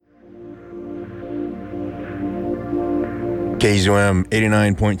KZUM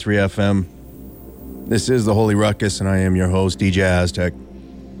 89.3 FM. This is the Holy Ruckus, and I am your host, DJ Aztec.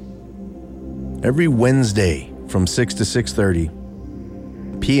 Every Wednesday from 6 to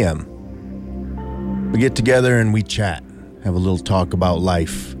 6:30 p.m., we get together and we chat, have a little talk about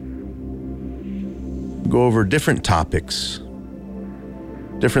life. We go over different topics,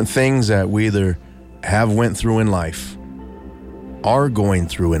 different things that we either have went through in life, are going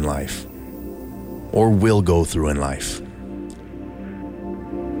through in life, or will go through in life.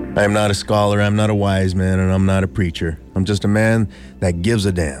 I am not a scholar, I'm not a wise man, and I'm not a preacher. I'm just a man that gives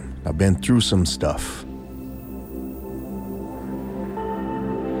a damn. I've been through some stuff. And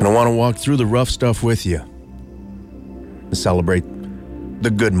I want to walk through the rough stuff with you and celebrate the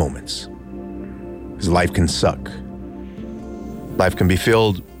good moments. Because life can suck. Life can be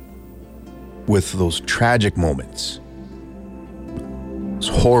filled with those tragic moments, those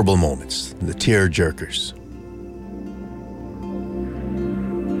horrible moments, the tear jerkers.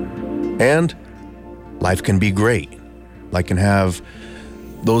 And life can be great. Life can have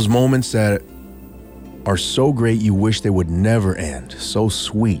those moments that are so great you wish they would never end, so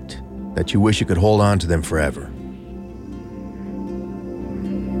sweet that you wish you could hold on to them forever.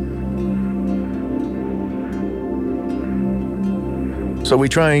 So we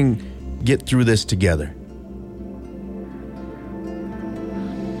try and get through this together.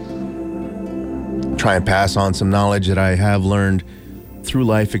 Try and pass on some knowledge that I have learned through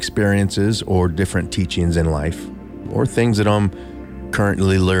life experiences or different teachings in life, or things that I'm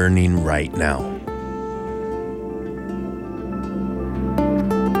currently learning right now.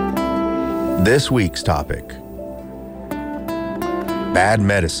 This week's topic: bad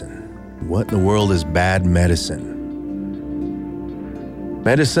medicine. What in the world is bad medicine?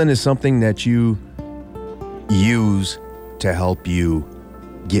 Medicine is something that you use to help you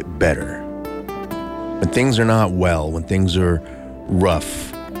get better. When things are not well, when things are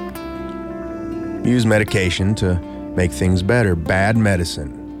rough, use medication to make things better. Bad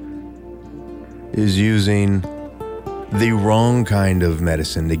medicine is using the wrong kind of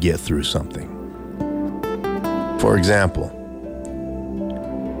medicine to get through something. For example,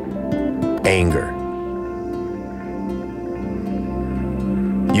 anger.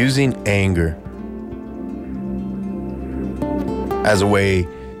 Using anger as a way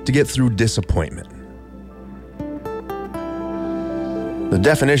to get through disappointment. The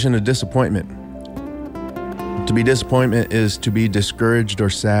definition of disappointment: to be disappointment is to be discouraged or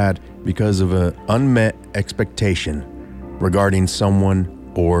sad because of an unmet expectation regarding someone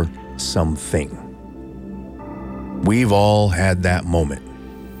or something. We've all had that moment.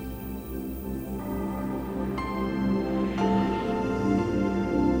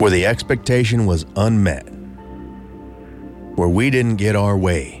 Where the expectation was unmet, where we didn't get our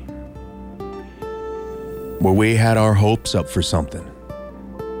way, where we had our hopes up for something,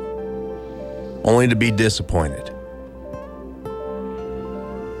 only to be disappointed.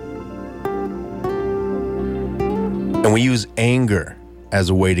 And we use anger as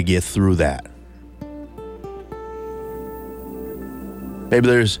a way to get through that. Maybe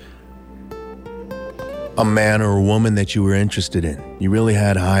there's a man or a woman that you were interested in. You really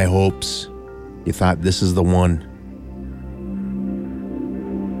had high hopes. You thought this is the one.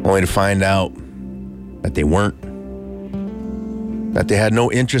 Only to find out that they weren't. That they had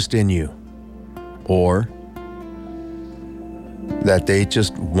no interest in you. Or that they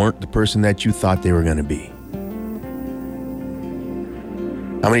just weren't the person that you thought they were going to be.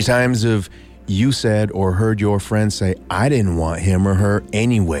 How many times have you said or heard your friends say, "I didn't want him or her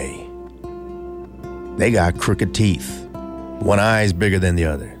anyway. They got crooked teeth. One eye is bigger than the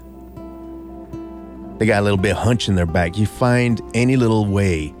other. They got a little bit hunch in their back." You find any little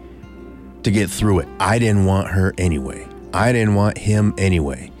way to get through it. I didn't want her anyway. I didn't want him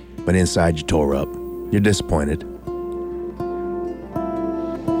anyway. But inside you tore up. You're disappointed.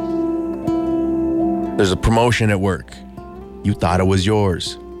 There's a promotion at work. You thought it was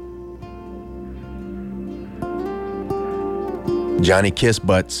yours. Johnny Kiss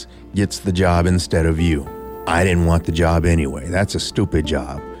Butts gets the job instead of you. I didn't want the job anyway. That's a stupid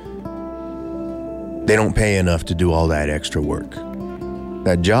job. They don't pay enough to do all that extra work.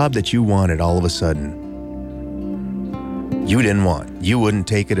 That job that you wanted all of a sudden, you didn't want. You wouldn't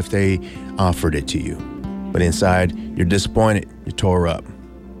take it if they offered it to you. But inside, you're disappointed. You tore up.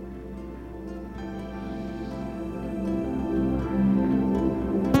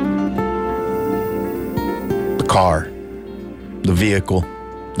 The car, the vehicle,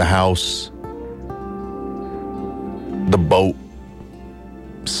 the house, the boat,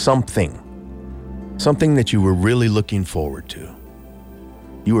 something that you were really looking forward to.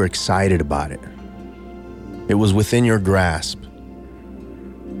 You were excited about it. It was within your grasp.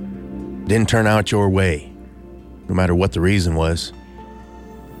 Didn't turn out your way, no matter what the reason was.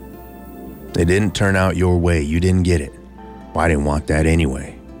 It didn't turn out your way. You didn't get it. Well, I didn't want that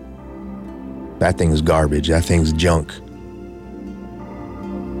anyway. That thing's garbage. That thing's junk.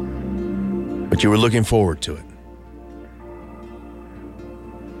 But you were looking forward to it.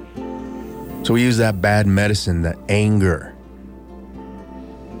 So we use that bad medicine, that anger,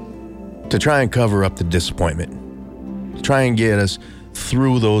 to try and cover up the disappointment, to try and get us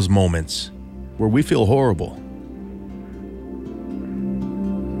through those moments where we feel horrible.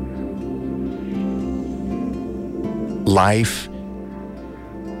 Life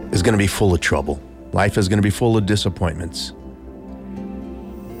is going to be full of trouble. Life is going to be full of disappointments.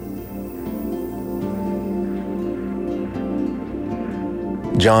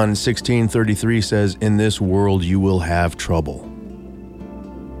 John 16:33 says, "In this world you will have trouble."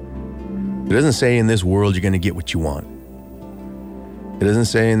 It doesn't say in this world you're going to get what you want. It doesn't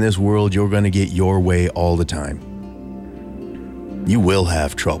say in this world you're going to get your way all the time. You will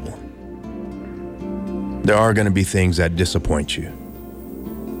have trouble. There are going to be things that disappoint you.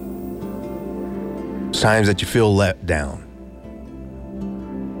 Times that you feel let down.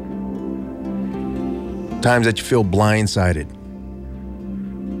 Times that you feel blindsided.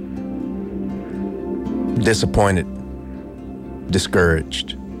 Disappointed.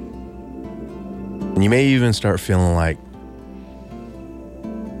 Discouraged. And you may even start feeling like,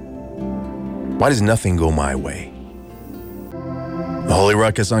 why does nothing go my way? The Holy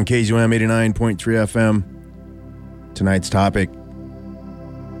Ruckus on KZUM 89.3 FM. Tonight's topic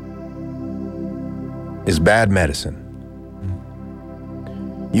is bad medicine.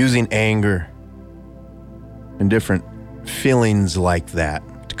 Using anger and different feelings like that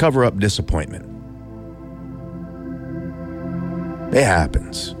to cover up disappointment. It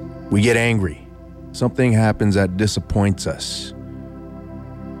happens. We get angry. Something happens that disappoints us.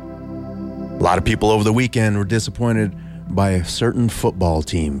 A lot of people over the weekend were disappointed by a certain football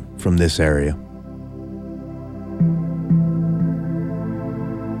team from this area.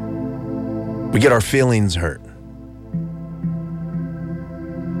 We get our feelings hurt.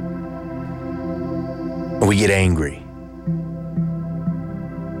 And we get angry.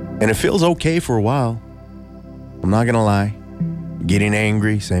 And it feels okay for a while. I'm not going to lie. Getting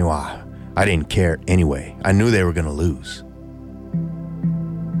angry, saying, wow, I didn't care anyway. I knew they were going to lose.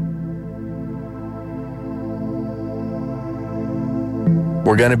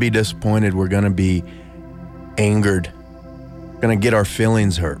 We're going to be disappointed. We're going to be angered. We're going to get our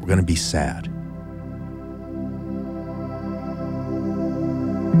feelings hurt. We're going to be sad.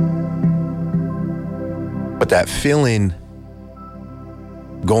 But that feeling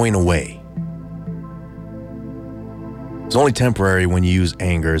going away is only temporary when you use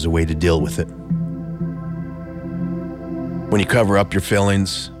anger as a way to deal with it. When you cover up your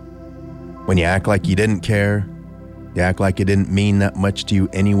feelings, when you act like you didn't care, you act like it didn't mean that much to you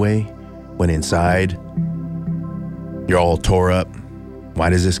anyway, when inside you're all tore up. Why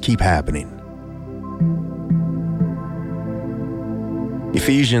does this keep happening?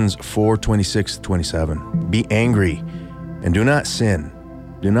 Ephesians 4:26-27. Be angry and do not sin.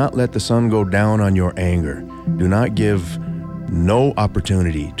 Do not let the sun go down on your anger. Do not give no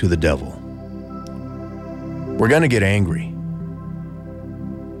opportunity to the devil. We're going to get angry,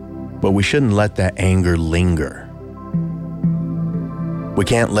 but we shouldn't let that anger linger. We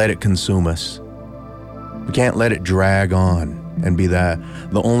can't let it consume us. We can't let it drag on and be the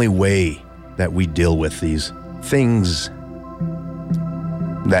only way that we deal with these things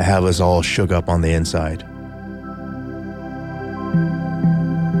that have us all shook up on the inside.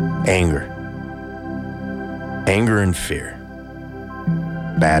 Anger. Anger and fear.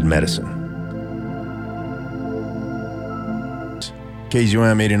 Bad medicine.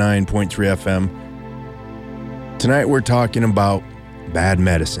 KZUM 89.3 FM. Tonight we're talking about bad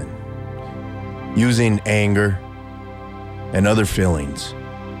medicine. Using anger and other feelings,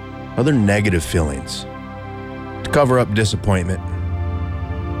 other negative feelings, to cover up disappointment.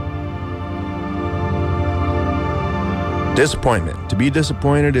 Disappointment. To be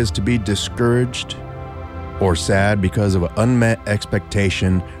disappointed is to be discouraged or sad because of an unmet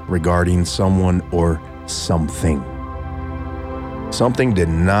expectation regarding someone or something. Something did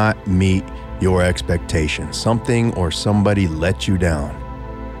not meet your expectations. Something or somebody let you down.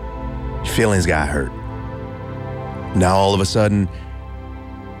 Your feelings got hurt. Now all of a sudden,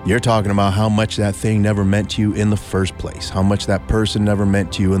 you're talking about how much that thing never meant to you in the first place. How much that person never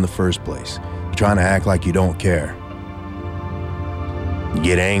meant to you in the first place. You're trying to act like you don't care. You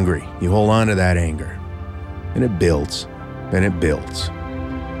get angry. You hold on to that anger. And it builds. And it builds.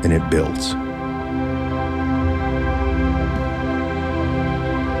 And it builds.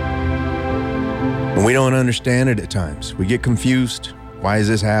 And we don't understand it at times. We get confused. Why is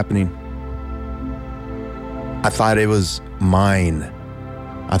this happening? I thought it was mine.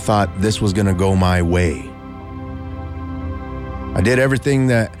 I thought this was going to go my way. I did everything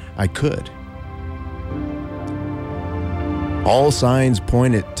that I could. All signs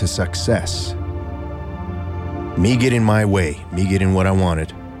pointed to success. Me getting my way, me getting what I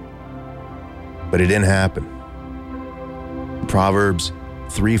wanted. But it didn't happen. Proverbs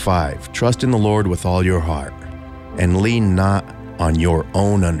 3:5, trust in the Lord with all your heart and lean not on your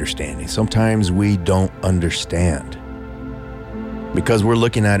own understanding. Sometimes we don't understand because we're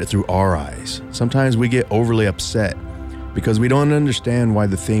looking at it through our eyes. Sometimes we get overly upset because we don't understand why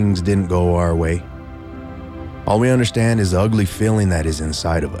the things didn't go our way. All we understand is the ugly feeling that is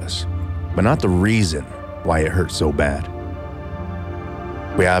inside of us, but not the reason why it hurts so bad.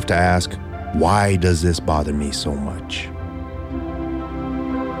 We have to ask, why does this bother me so much?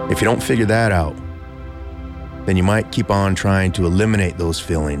 If you don't figure that out, then you might keep on trying to eliminate those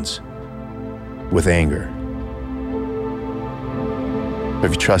feelings with anger. But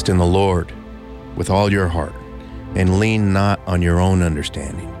if you trust in the Lord with all your heart and lean not on your own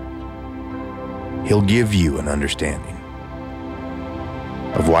understanding, He'll give you an understanding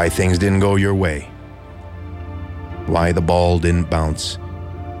of why things didn't go your way, why the ball didn't bounce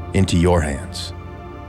into your hands.